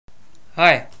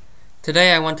Hi,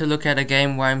 today I want to look at a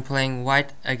game where I'm playing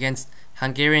white against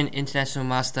Hungarian international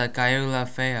master Gyula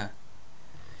Feher.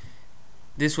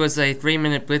 This was a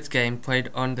 3-minute blitz game played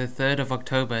on the 3rd of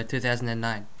October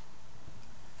 2009.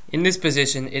 In this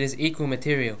position, it is equal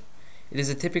material. It is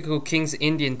a typical King's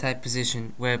Indian type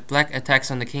position where black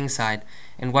attacks on the king side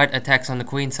and white attacks on the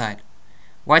queen side.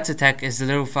 White's attack is a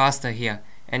little faster here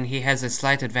and he has a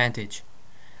slight advantage.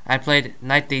 I played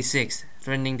knight d6,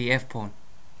 threatening the f-pawn.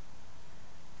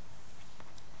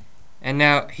 And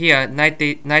now here, knight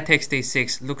takes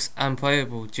d6 looks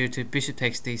unplayable due to bishop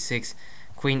takes d6,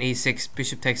 queen e6,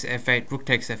 bishop takes f8, rook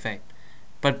takes f8.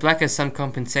 But black has some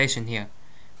compensation here.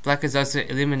 Black has also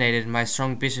eliminated my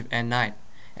strong bishop and knight,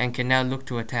 and can now look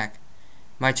to attack.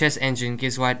 My chess engine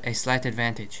gives white a slight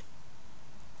advantage.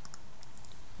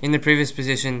 In the previous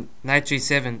position, knight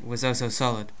g7 was also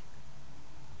solid.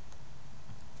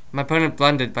 My opponent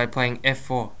blundered by playing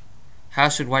f4. How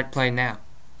should white play now?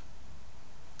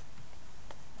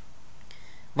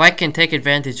 White can take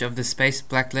advantage of the space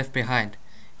black left behind.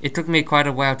 It took me quite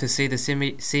a while to see the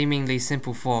seemingly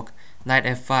simple fork, knight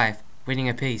f5, winning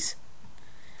a piece.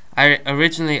 I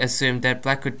originally assumed that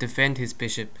black could defend his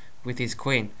bishop with his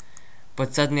queen,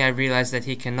 but suddenly I realized that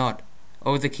he cannot.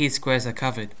 All the key squares are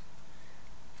covered.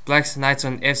 Black's knights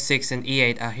on f6 and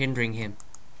e8 are hindering him.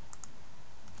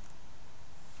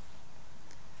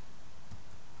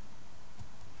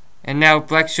 And now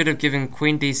black should have given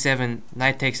queen d7,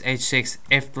 knight takes h6,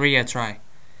 f3 a try.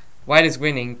 White is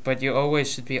winning, but you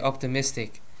always should be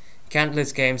optimistic.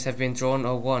 Countless games have been drawn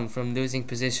or won from losing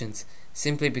positions,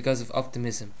 simply because of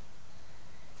optimism.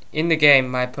 In the game,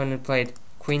 my opponent played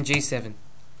queen g7.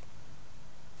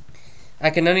 I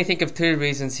can only think of two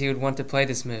reasons he would want to play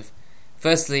this move.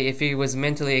 Firstly, if he was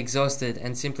mentally exhausted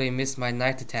and simply missed my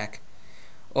knight attack,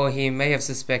 or he may have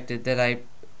suspected that I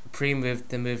pre-moved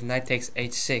the move knight takes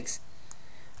h6,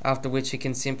 after which he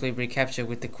can simply recapture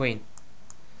with the queen.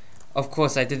 Of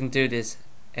course I didn't do this,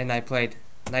 and I played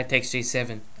knight takes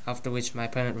g7, after which my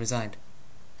opponent resigned.